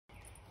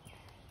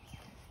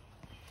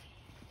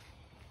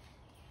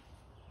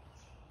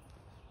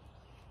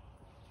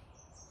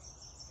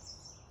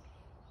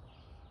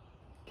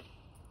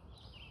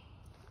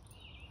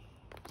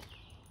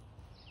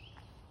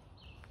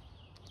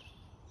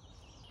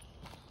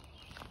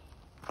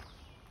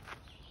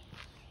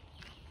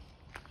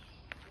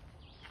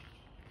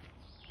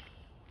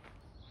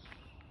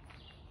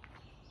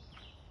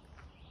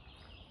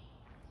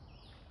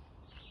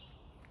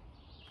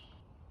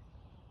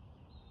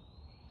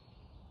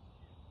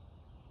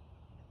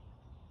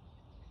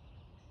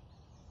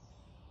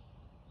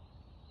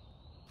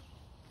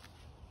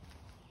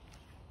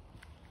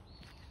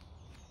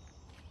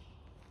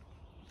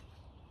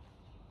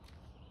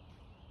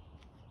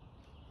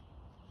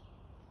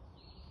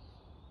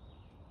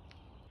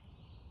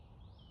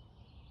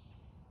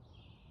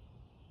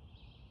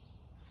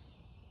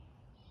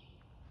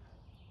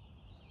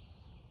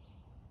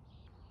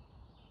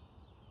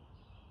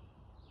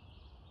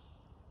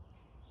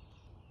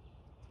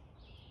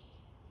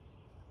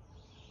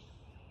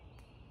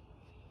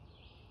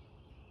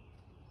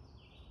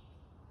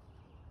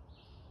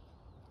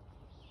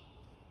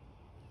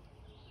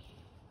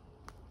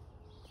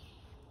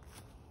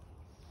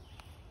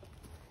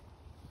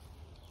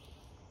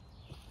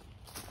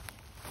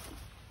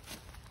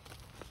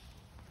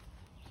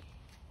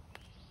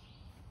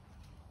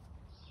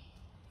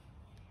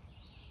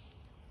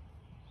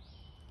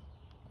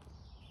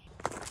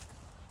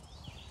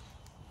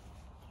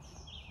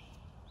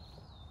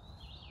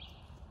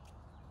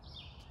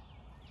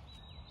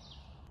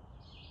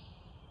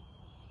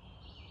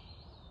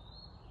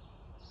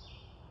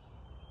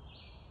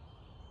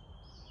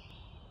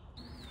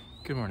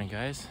Good morning,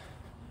 guys.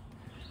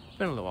 It's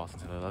been a little while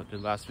since I did the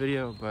last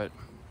video, but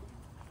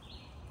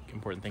the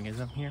important thing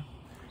is I'm here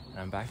and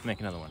I'm back to make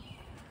another one.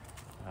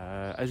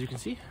 As you can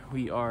see,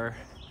 we are,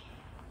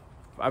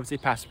 I would say,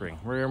 past spring.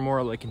 We're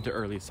more like into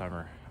early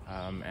summer,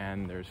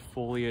 and there's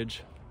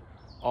foliage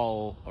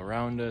all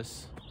around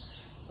us.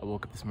 I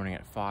woke up this morning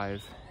at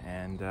 5,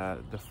 and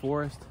the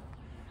forest,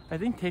 I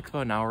think, takes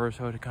about an hour or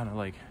so to kind of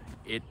like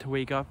it to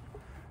wake up.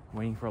 I'm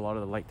waiting for a lot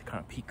of the light to kind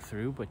of peek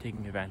through, but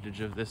taking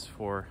advantage of this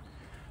for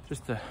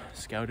just the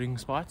scouting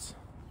spots.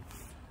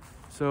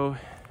 So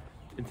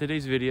in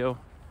today's video,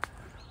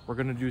 we're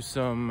gonna do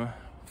some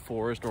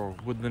forest or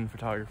woodland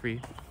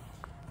photography.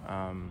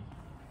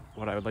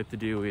 What I would like to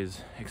do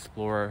is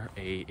explore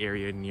a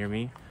area near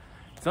me.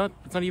 It's not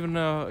even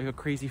a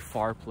crazy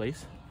far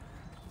place.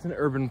 It's an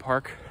urban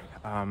park,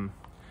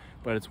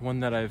 but it's one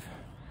that I've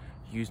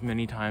used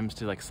many times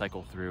to like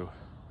cycle through.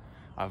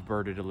 I've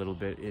birded a little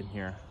bit in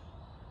here,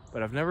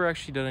 but I've never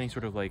actually done any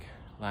sort of like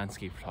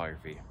landscape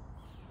photography.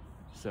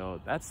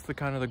 So that's the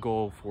kind of the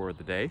goal for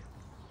the day.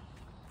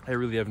 I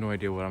really have no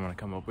idea what I'm gonna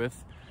come up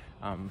with,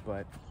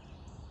 but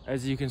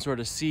as you can sort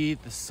of see,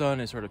 the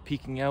sun is sort of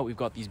peeking out. We've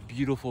got these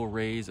beautiful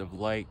rays of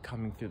light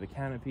coming through the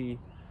canopy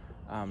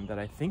that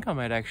I think I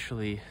might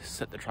actually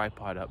set the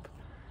tripod up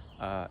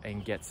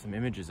and get some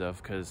images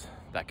of, because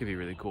that could be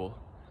really cool.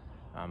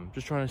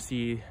 Just trying to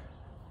see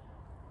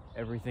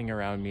everything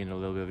around me in a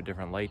little bit of a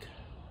different light,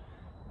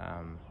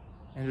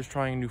 and just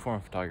trying a new form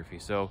of photography.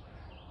 So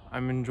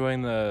I'm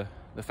enjoying the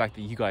fact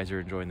that you guys are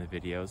enjoying the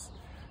videos.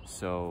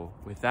 So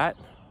with that,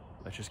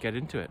 let's just get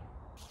into it.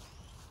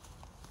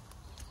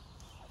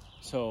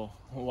 So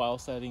while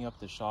setting up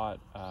the shot,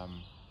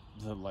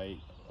 the light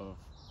of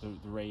the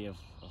ray of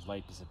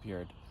light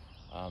disappeared.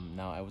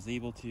 Now I was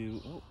able to,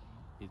 oh,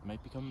 it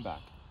might be coming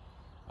back.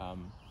 I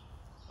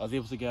was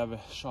able to grab a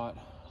shot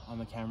on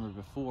the camera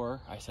before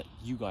I set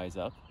you guys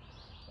up.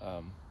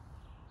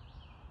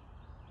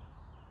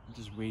 I'm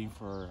just waiting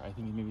for, I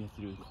think maybe have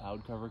to do with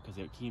cloud cover, because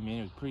it came in,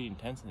 it was pretty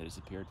intense and it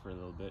disappeared for a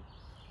little bit.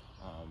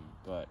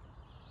 But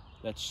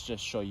let's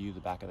just show you the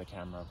back of the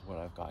camera of what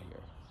I've got here.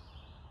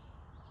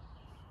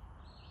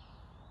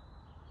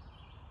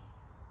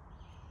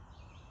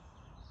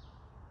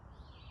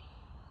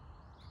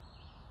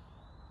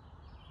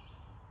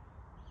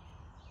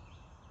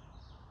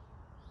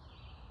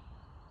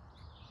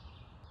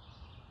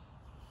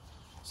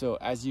 So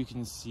as you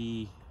can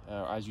see,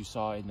 as you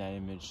saw in that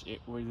image,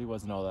 it really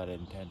wasn't all that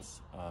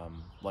intense.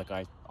 Like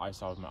I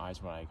saw with my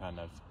eyes when I kind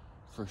of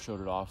first showed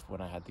it off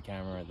when I had the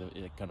camera,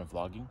 it kind of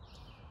vlogging.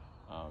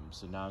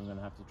 So now I'm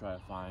gonna have to try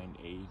to find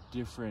a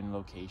different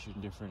location,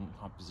 different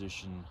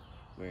composition,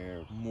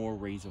 where more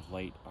rays of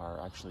light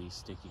are actually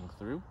sticking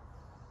through.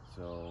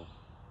 So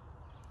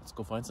let's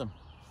go find some.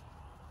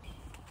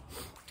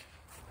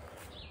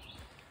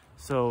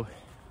 So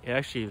it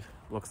actually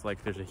looks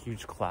like there's a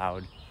huge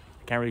cloud.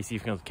 I can't really see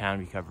from the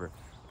canopy cover,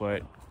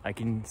 but I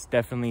can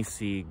definitely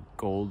see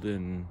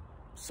golden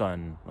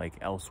sun like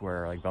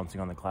elsewhere, like bouncing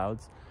on the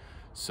clouds.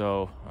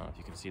 So I don't know if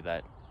you can see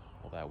that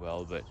all that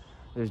well, but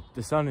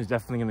the sun is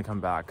definitely going to come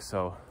back.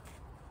 So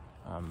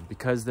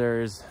because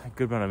there's a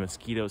good amount of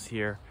mosquitoes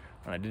here,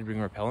 and I did bring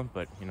repellent,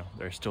 but you know,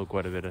 there's still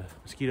quite a bit of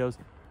mosquitoes,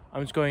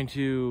 I'm just going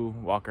to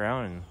walk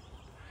around and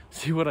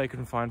see what I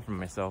can find for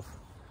myself,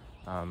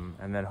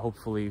 and then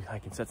hopefully I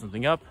can set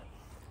something up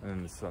and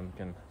then the sun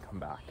can come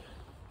back.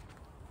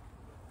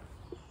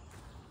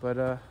 But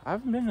I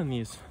haven't been in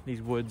these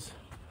woods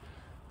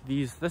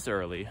this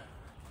early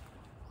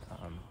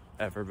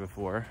ever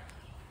before,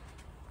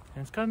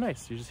 and it's kind of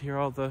nice. You just hear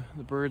all the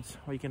birds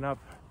waking up,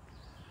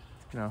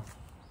 you know,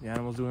 the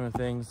animals doing their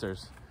things.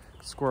 There's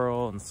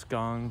squirrel and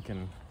skunk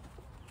and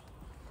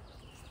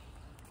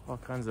all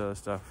kinds of other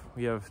stuff.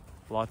 We have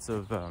lots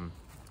of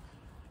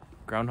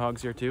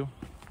groundhogs here too,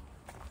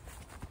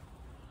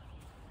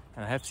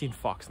 and I have seen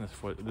fox in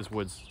this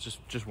woods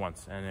just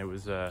once, and it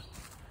was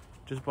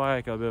just by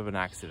like a bit of an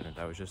accident.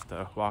 I was just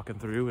walking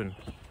through, and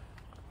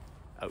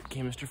out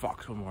came Mr.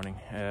 Fox one morning.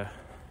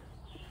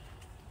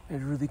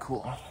 It's really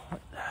cool.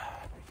 There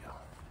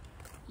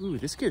we go. Ooh,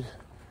 this could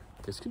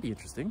be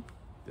interesting.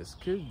 This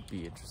could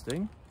be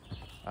interesting.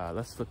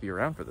 Let's flip you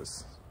around for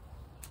this.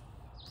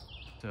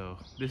 So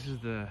this is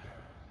the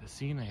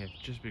scene I have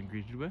just been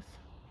greeted with.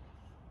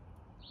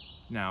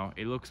 Now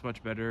it looks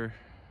much better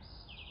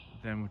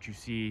than what you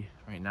see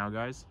right now,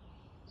 guys.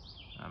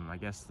 I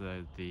guess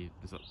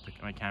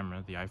my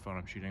camera, the iPhone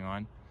I'm shooting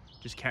on,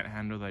 just can't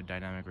handle the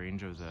dynamic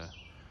range of the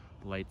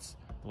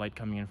light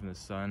coming in from the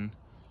sun.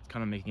 It's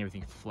kind of making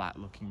everything flat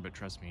looking, but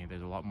trust me,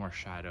 there's a lot more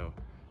shadow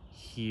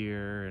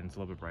here and it's a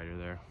little bit brighter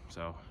there.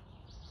 So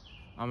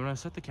I'm gonna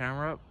set the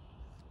camera up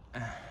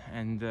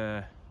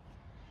and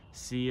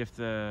see if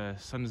the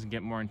sun doesn't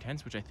get more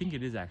intense, which I think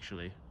it is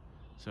actually.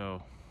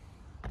 So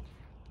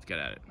let's get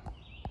at it.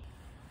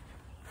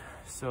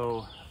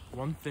 So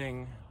one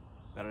thing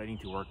that I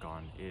need to work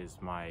on is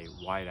my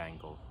wide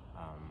angle,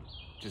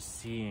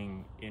 just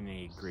seeing in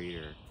a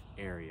greater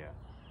area.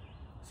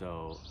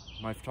 So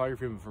my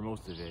photography for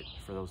most of it,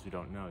 for those who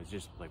don't know, is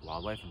just like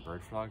wildlife and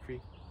bird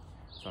photography.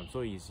 So I'm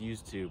so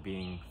used to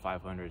being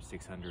 500,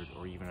 600,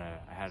 or even I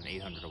had an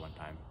 800 at one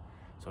time.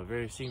 So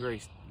seeing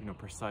very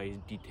precise,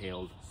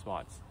 detailed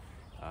spots.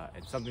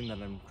 And something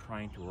that I'm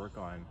trying to work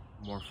on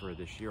more for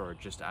this year, or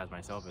just as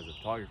myself as a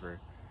photographer,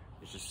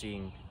 is just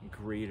seeing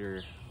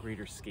greater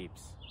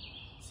scapes,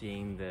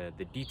 seeing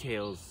the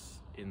details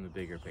in the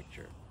bigger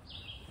picture.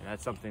 And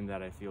that's something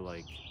that I feel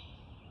like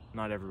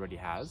not everybody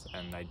has,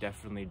 and I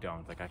definitely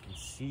don't. Like, I can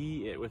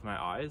see it with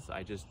my eyes,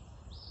 I just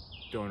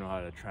don't know how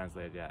to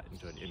translate that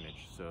into an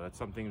image. So that's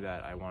something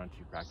that I wanted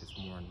to practice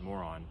more and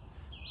more on.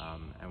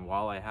 And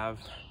while I have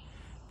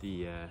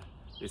the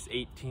this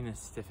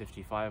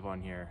 18-55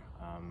 on here,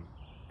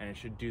 and it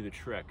should do the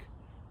trick,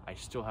 I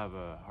still have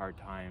a hard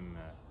time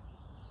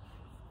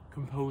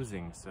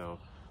composing. So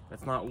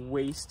let's not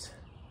waste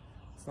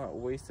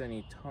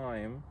any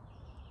time.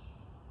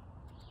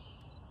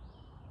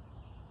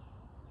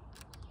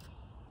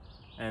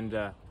 And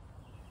if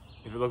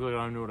it looks like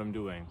I don't know what I'm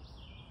doing,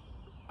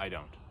 I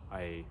don't.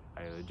 I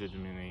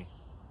legitimately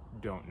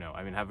don't know.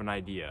 I mean, I have an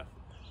idea,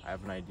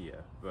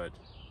 but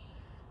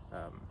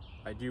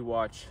I do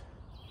watch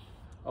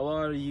a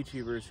lot of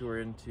YouTubers who are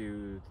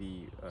into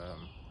the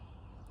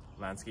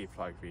landscape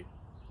photography,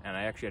 and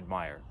I actually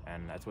admire,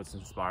 and that's what's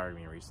inspired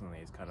me recently.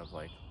 Is kind of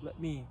like, let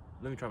me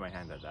try my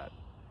hand at that.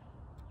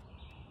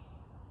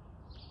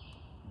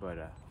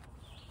 But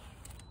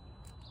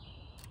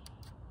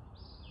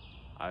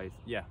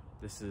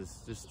this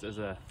is just as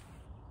a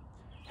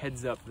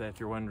heads up that if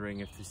you're wondering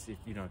if you see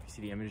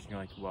the image and you're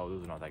like, wow,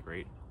 those are not that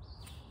great,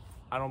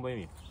 I don't blame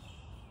you.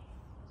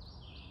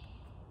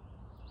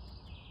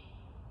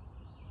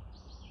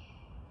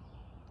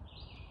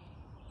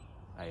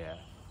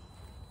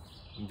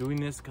 I'm doing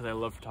this because I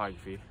love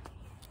photography,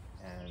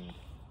 and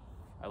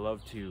I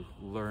love to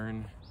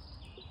learn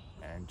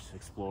and just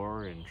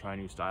explore and try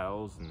new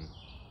styles, and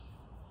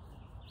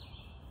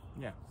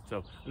yeah.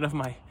 So enough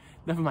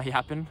of my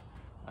yapping.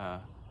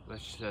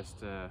 Let's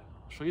just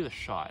show you the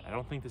shot. I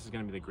don't think this is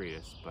going to be the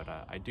greatest, but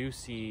I do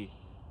see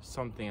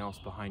something else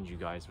behind you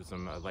guys with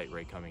some light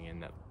ray coming in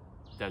that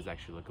does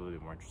actually look a little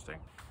bit more interesting.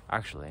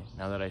 Actually,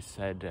 now that I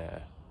said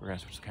we're going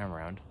to switch the camera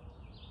around,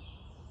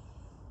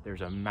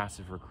 there's a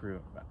massive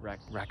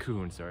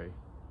raccoon,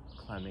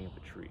 climbing up a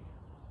tree.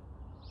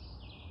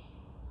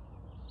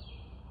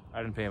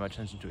 I didn't pay much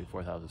attention to it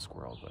before I thought it was a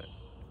squirrel, but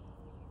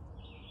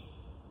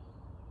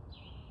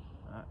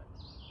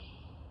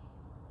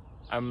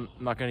I'm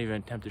not going to even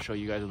attempt to show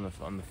you guys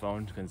on the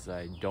phone because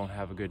I don't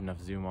have a good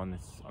enough zoom on the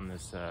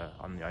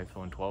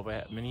iPhone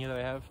 12 mini that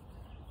I have.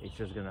 It's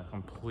just going to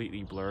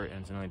completely blur it, and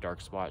it's in a dark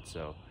spot.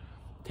 So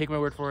take my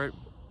word for it.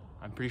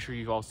 I'm pretty sure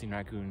you've all seen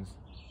raccoons.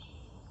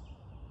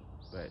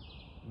 But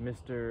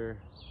Mr.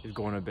 is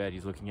going to bed.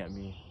 He's looking at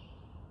me.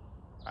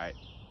 All right,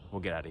 we'll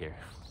get out of here.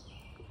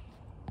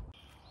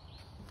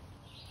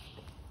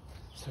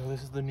 So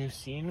this is the new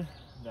scene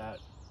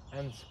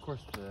and of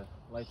course the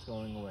light's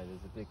going away.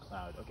 There's a big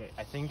cloud. Okay,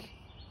 I think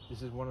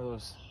this is one of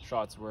those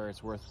shots where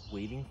it's worth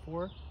waiting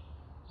for.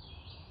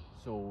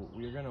 So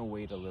we're gonna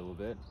wait a little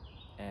bit,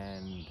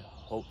 and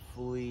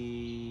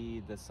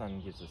hopefully the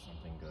sun gives us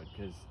something good.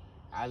 Because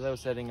as I was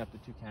setting up the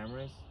two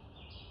cameras,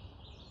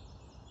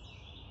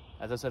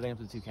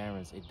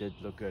 it did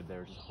look good. There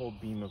was this whole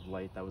beam of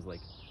light that was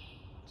like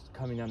just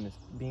coming down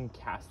being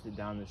casted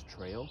down this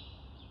trail.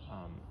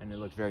 And it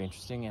looked very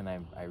interesting, and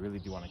I really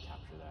do want to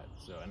capture that.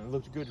 So, and it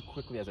looked good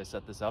quickly as I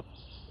set this up.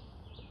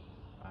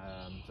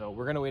 So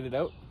we're gonna wait it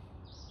out,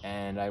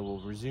 and I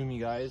will resume you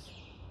guys.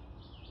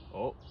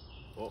 Oh,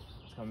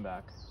 it's coming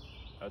back.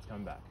 Oh, it's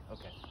coming back.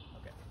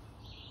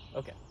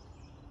 Okay.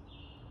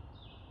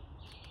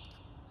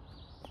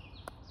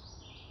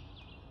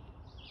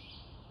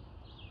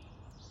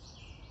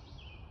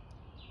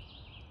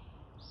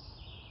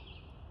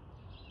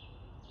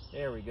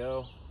 There we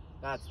go.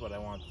 That's what I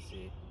want to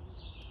see.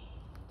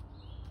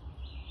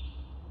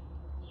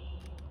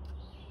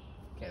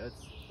 Okay,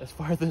 let's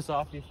fire this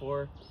off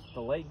before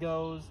the light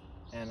goes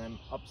and I'm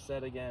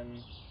upset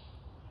again.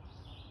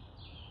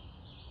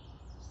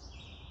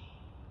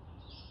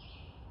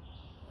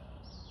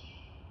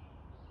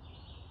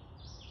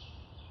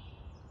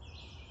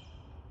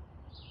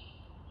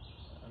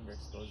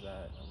 Underexpose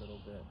that a little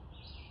bit.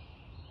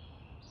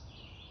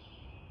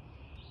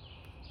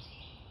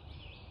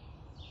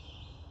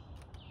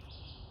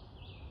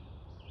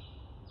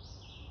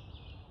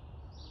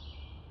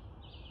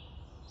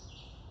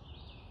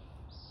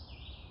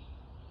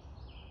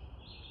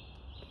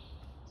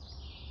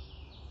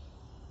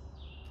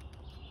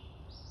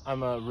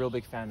 I'm a real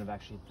big fan of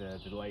actually the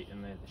light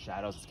and the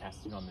shadows it's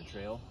casting on the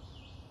trail.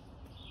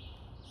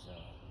 So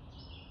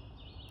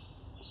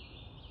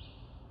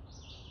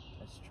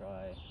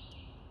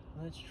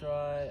let's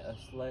try a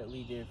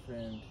slightly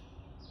different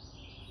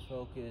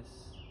focus.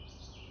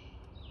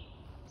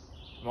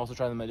 I'm also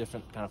trying them at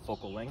different kind of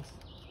focal lengths,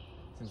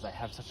 since I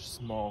have such a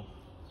small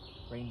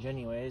range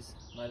anyways.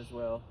 Might as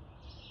well.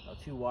 Now,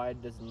 too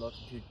wide doesn't look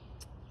too.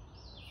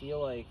 I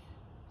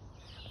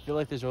feel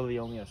like there's really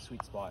only a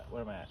sweet spot.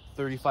 What am I at?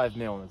 35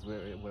 mil is what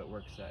it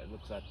works at. It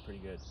looks at pretty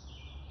good.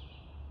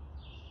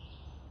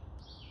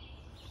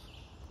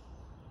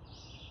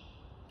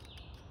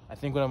 I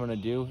think what I'm gonna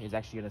do is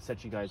actually gonna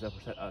set you guys up,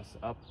 or set us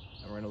up,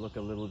 and we're gonna look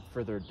a little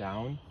further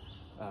down.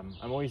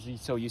 I'm always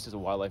so used as a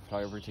wildlife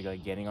photographer to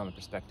like getting on the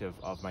perspective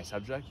of my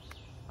subject,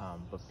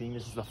 but being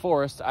this is the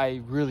forest,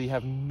 I really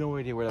have no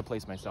idea where to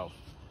place myself.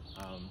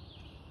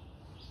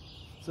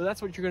 So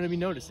that's what you're gonna be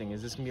noticing.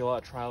 Is this gonna be a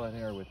lot of trial and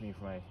error with me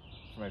for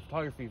my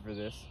photography for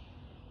this.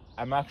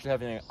 I'm actually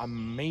having an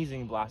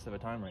amazing blast of a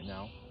time right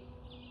now,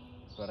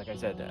 but like I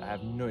said, I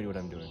have no idea what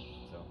I'm doing.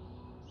 So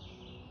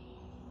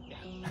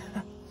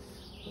yeah.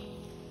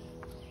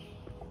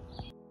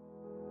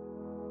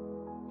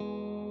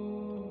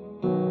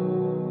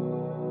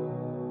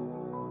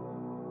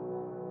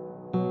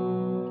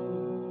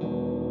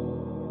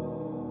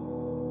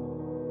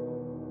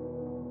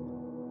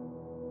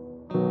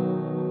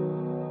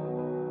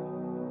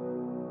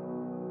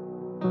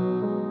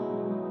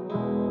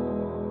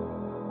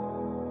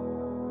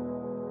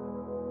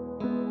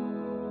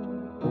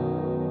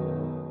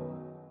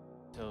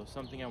 So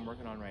something I'm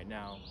working on right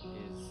now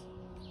is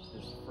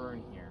this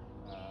fern here.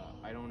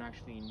 I don't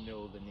actually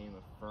know the name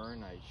of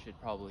fern. I should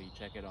probably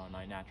check it on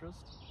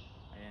iNaturalist,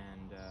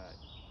 and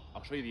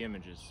I'll show you the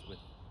images with,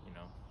 you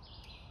know,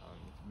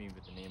 maybe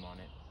with the name on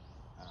it.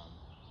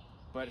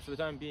 But for the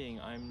time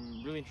being,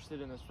 I'm really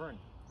interested in this fern,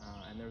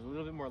 and there's a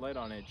little bit more light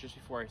on it just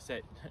before I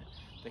set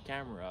the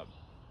camera up.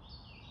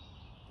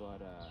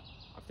 But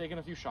I've taken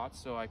a few shots,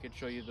 so I could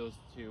show you those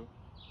too.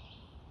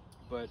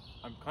 But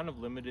I'm kind of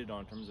limited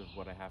on terms of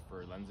what I have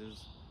for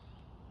lenses.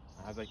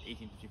 I have like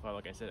 18-55,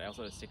 like I said. I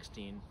also have a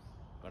 16,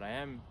 but I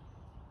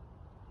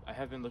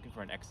have been looking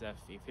for an XF,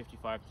 a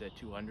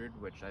 55-200,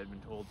 which I've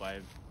been told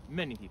by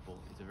many people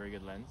is a very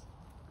good lens.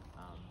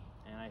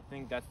 And I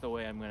think that's the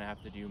way I'm gonna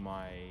have to do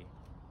my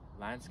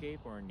landscape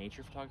or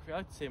nature photography. I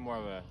like to say more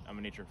of I'm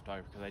a nature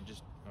photographer because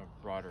I'm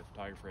a broader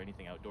photographer,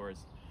 anything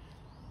outdoors.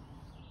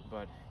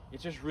 But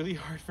it's just really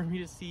hard for me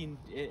to see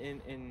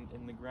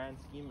in the grand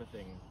scheme of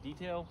things.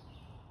 Detail,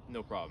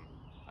 no problem.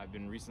 I've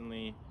been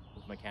recently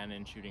with my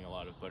Canon shooting a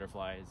lot of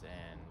butterflies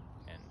and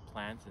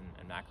plants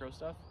and macro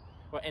stuff.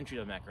 Well, entry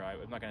level macro.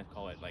 I'm not gonna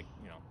call it like,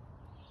 you know,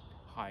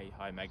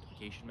 high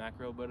magnification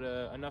macro, but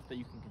enough that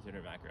you can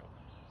consider macro.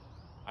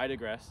 I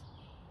digress.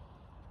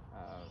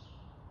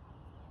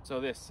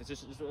 So it's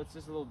just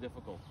a little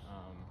difficult.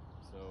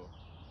 So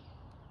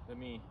let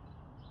me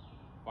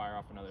fire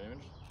off another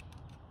image.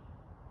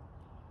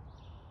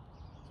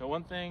 So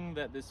one thing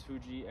that this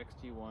Fuji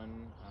X-T1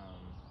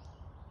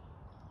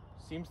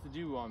 seems to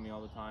do on me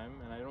all the time,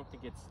 and I don't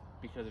think it's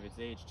because of its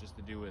age, just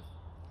to do with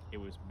it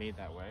was made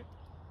that way,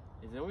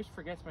 is it always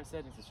forgets my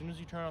settings. As soon as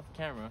you turn off the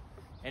camera,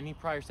 any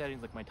prior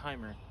settings like my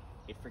timer,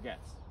 it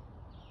forgets.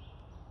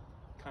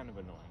 Kind of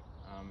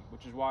annoying,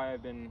 which is why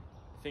I've been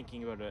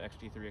thinking about an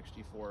X-T3,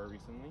 X-T4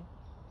 recently.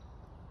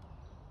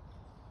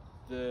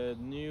 The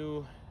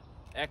new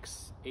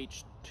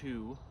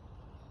XH2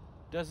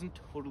 doesn't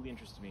totally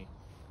interest me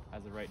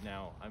as of right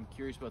now. I'm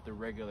curious about the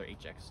regular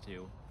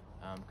HX2,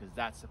 because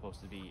that's supposed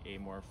to be a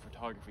more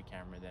photography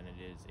camera than it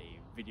is a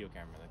video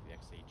camera like the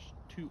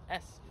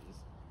XH2S is.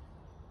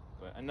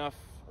 But enough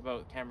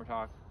about camera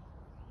talk.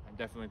 I'm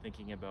definitely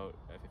thinking about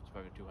a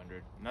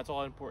 55-200, and that's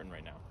all important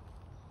right now.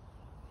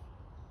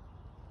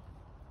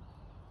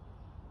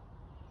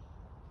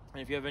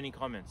 And if you have any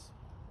comments,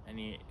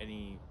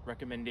 any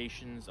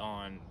recommendations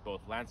on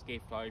both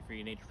landscape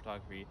photography, nature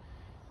photography,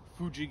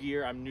 Fuji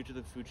gear, I'm new to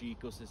the Fuji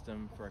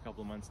ecosystem for a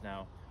couple of months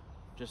now,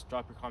 just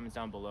drop your comments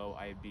down below.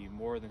 I'd be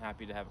more than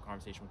happy to have a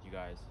conversation with you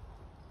guys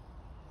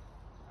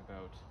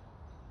about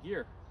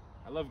gear.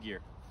 I love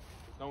gear,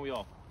 don't we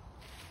all?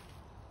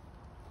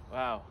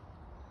 Wow,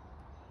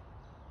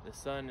 the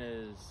sun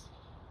is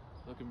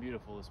looking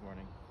beautiful this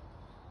morning.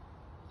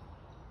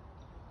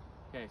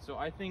 Okay, so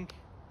I think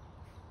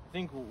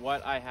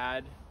what I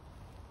had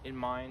in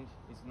mind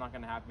is not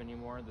going to happen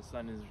anymore. The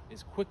sun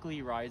is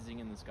quickly rising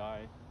in the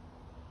sky,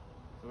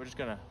 so we're just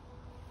gonna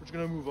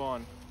move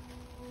on.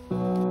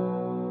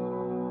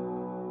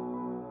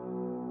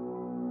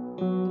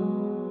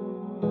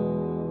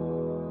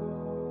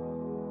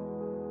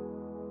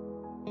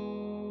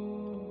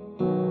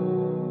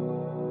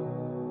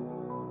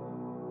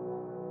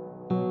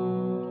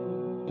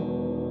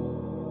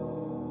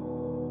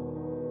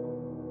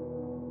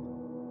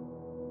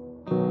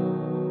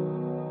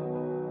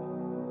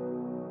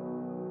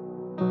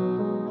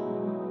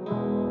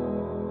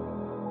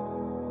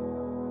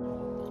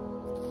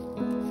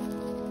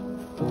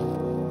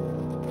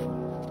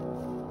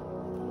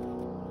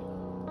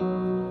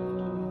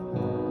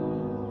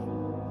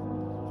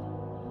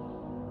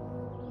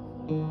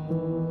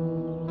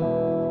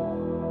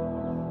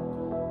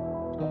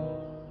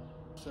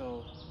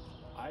 So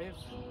I've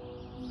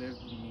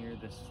lived near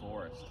this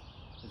forest,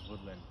 this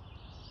woodland,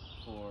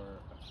 for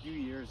a few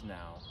years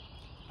now,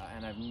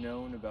 and I've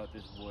known about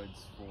this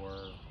woods for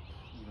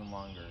even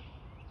longer.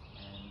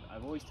 And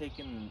I've always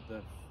taken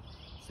the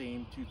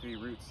same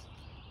 2-3 routes,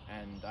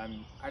 and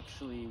I'm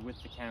actually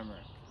with the camera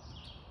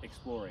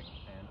exploring,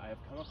 and I have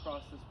come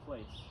across this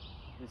place,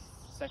 this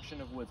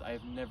section of woods I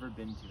have never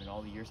been to in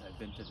all the years I've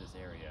been to this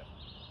area.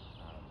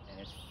 And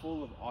it's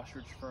full of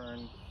ostrich fern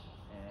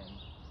and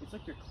it's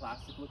like your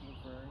classic looking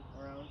fern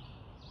around.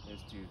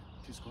 There's two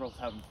squirrels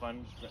having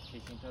fun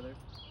chasing each other.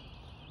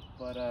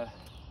 But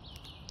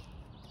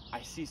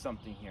I see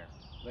something here.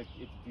 Like,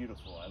 it's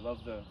beautiful. I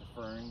love the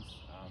ferns.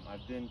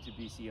 I've been to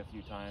BC a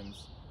few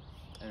times,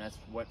 and that's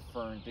what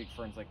big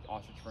ferns like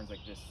ostrich ferns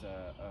like this,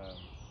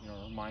 you know,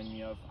 remind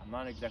me of. I'm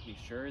not exactly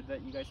sure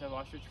that you guys have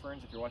ostrich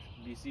ferns if you're watching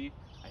from BC.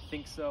 I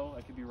think so.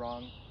 I could be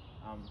wrong,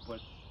 but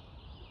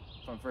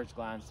from first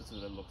glance, that's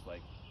what it looks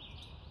like.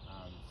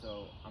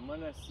 So I'm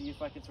gonna see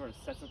if I can sort of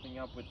set something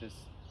up with this.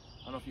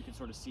 I don't know if you can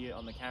sort of see it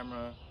on the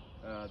camera.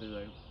 There's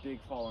a big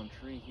fallen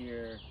tree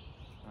here.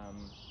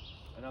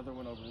 Another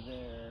one over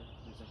there.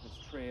 There's like this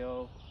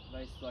trail,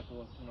 nice like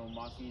you know,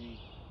 mossy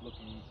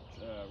looking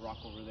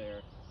rock over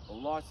there. But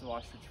lots of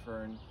ostrich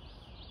fern.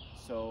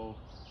 So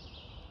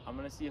I'm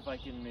gonna see if I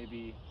can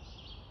maybe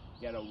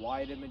get a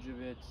wide image of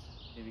it,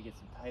 maybe get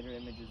some tighter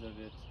images of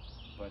it.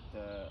 But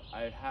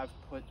I have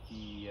put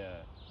the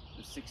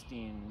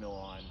 16mm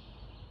on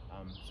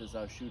since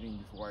I was shooting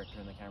before I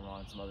turned the camera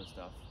on, some other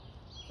stuff.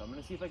 So I'm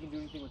gonna see if I can do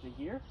anything with it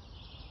here,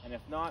 and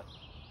if not,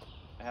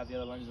 I have the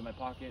other lens in my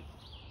pocket.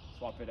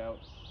 Swap it out.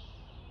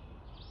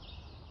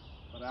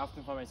 But I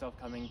often find myself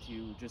coming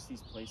to just these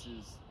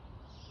places,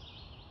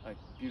 like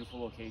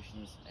beautiful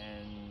locations,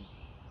 and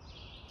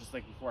just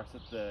like before I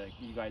set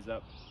you guys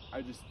up,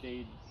 I just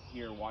stayed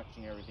here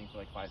watching everything for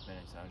like 5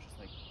 minutes, and I was just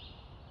like,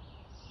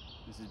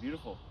 this is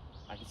beautiful.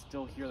 I can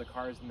still hear the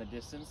cars in the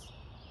distance,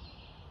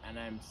 and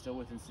I'm still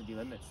within city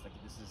limits. Like,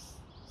 this is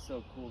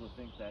so cool to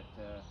think that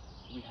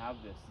we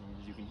have this, and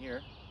as you can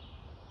hear,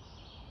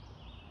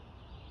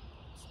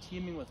 it's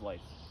teeming with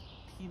life.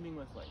 Teeming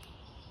with life.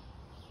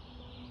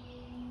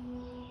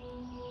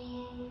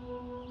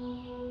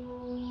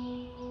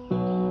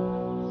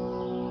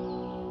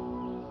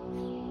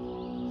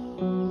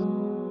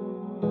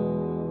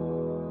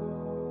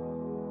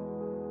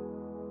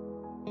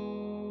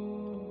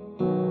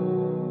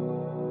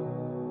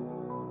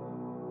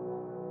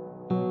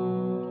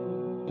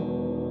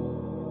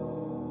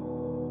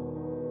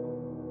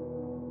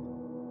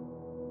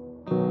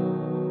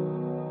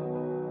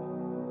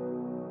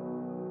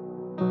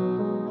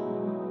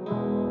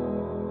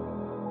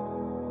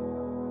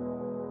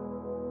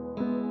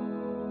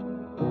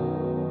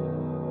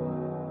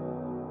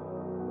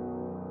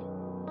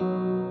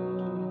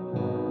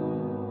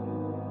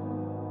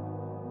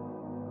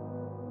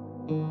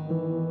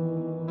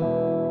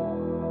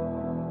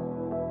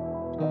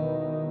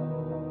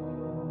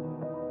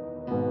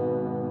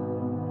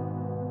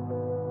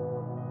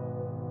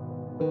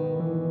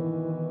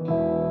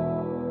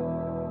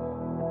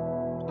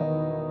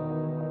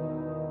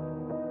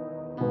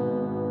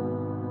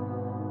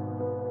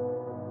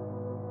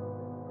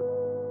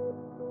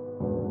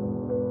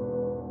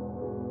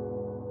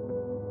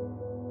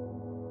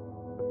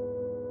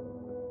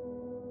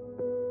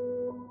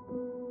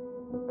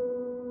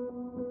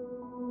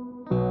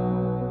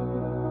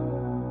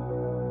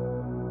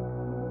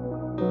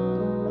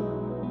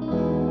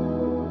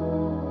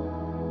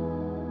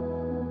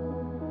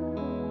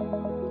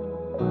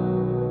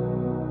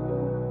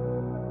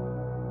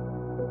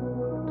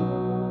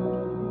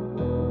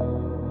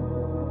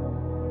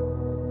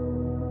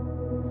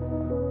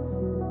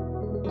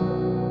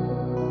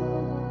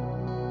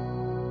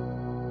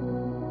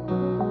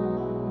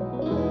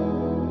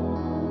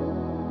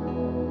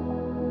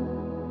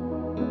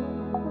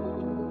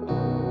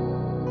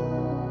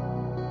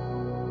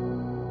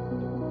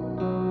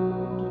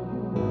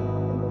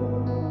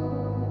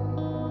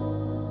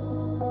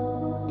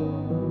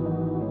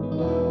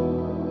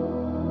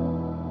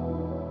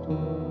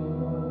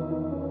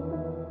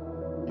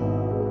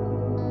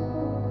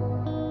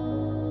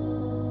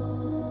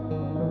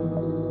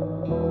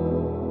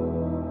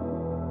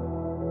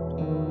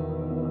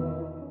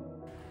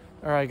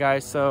 Alright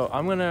guys, so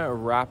I'm gonna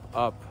wrap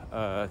up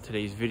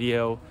today's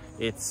video.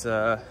 It's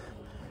almost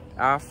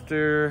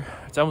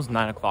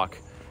 9 o'clock,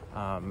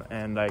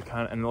 and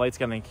the light's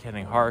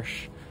getting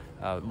harsh.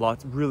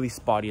 Lots really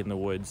spotty in the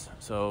woods.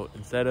 So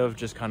instead of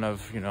just kind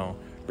of, you know,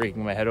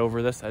 breaking my head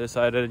over this, I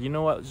decided, you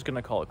know what, I'm just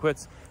gonna call it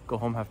quits, go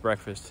home, have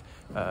breakfast,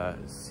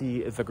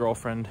 see the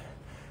girlfriend,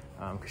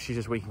 because she's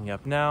just waking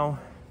up now.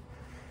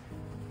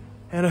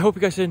 And I hope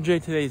you guys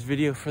enjoyed today's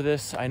video for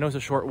this. I know it's a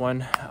short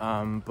one,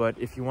 but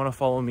if you want to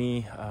follow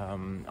me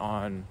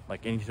on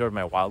like any sort of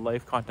my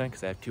wildlife content,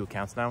 because I have 2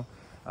 accounts now,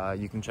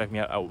 you can check me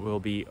out at Will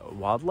Be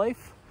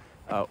Wildlife,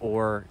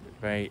 or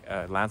my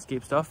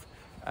landscape stuff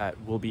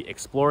at Will Be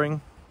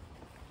Exploring.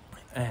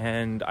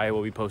 And I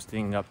will be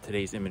posting up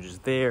today's images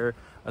there,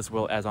 as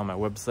well as on my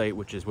website,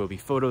 which is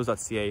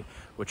willbephotos.ca,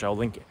 which I'll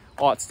link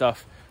all that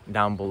stuff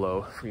down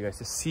below for you guys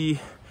to see.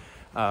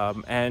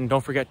 And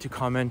don't forget to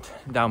comment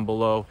down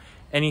below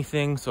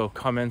anything, so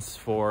comments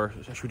for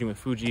shooting with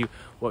Fuji,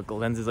 what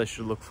lenses I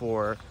should look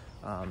for,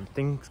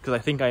 things, because I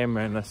think I am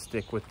going to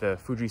stick with the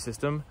Fuji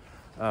system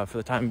for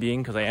the time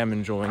being, because I am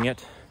enjoying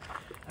it.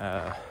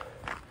 Oh,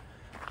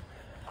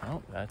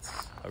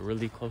 that's a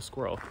really close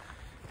squirrel.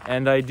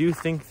 And I do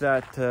think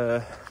that,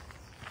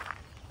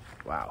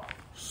 wow,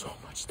 so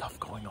much stuff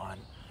going on.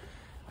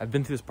 I've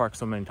been to this park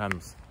so many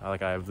times,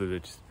 like I've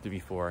alluded to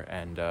before,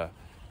 and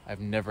I've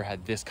never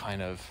had this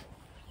kind of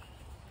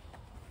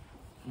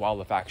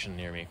wildlife action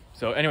near me.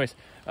 So anyways,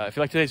 if you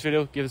like today's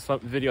video, give this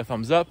video a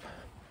thumbs up,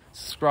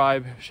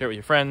 subscribe, share it with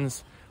your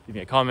friends, leave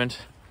me a comment.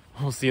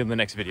 We'll see you in the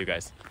next video,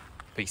 guys.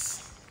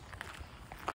 Peace.